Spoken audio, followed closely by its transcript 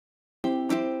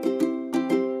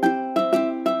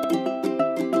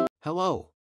Hello.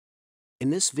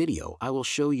 In this video I will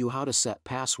show you how to set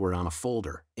password on a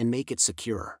folder and make it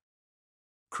secure.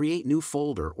 Create new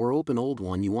folder or open old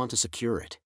one you want to secure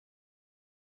it.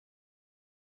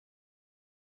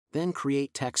 Then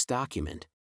create text document.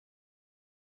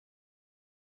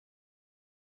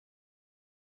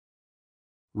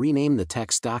 Rename the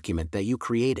text document that you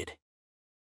created.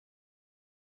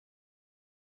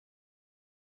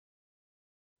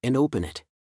 And open it.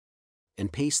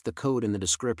 And paste the code in the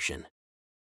description.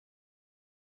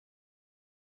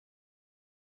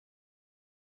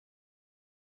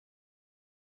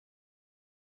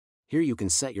 Here you can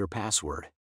set your password.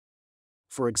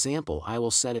 For example, I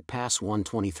will set it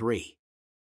pass123.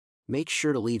 Make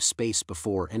sure to leave space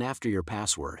before and after your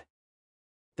password.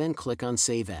 Then click on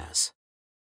Save As.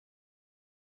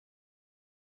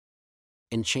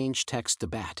 And change text to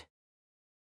BAT.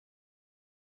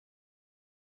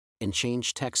 And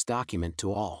change text document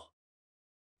to all.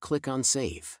 Click on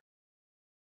Save.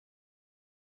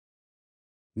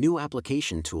 New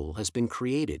application tool has been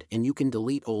created and you can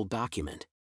delete old document.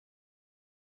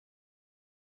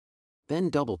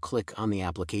 Then double-click on the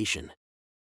application.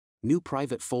 New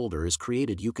private folder is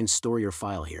created. You can store your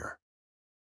file here.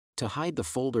 To hide the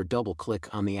folder, double-click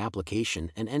on the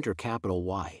application and enter capital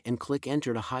Y and click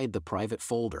Enter to hide the private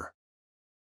folder.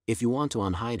 If you want to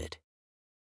unhide it,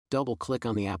 double-click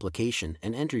on the application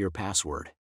and enter your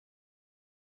password.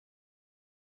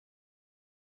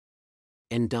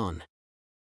 And done.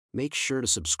 Make sure to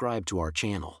subscribe to our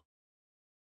channel.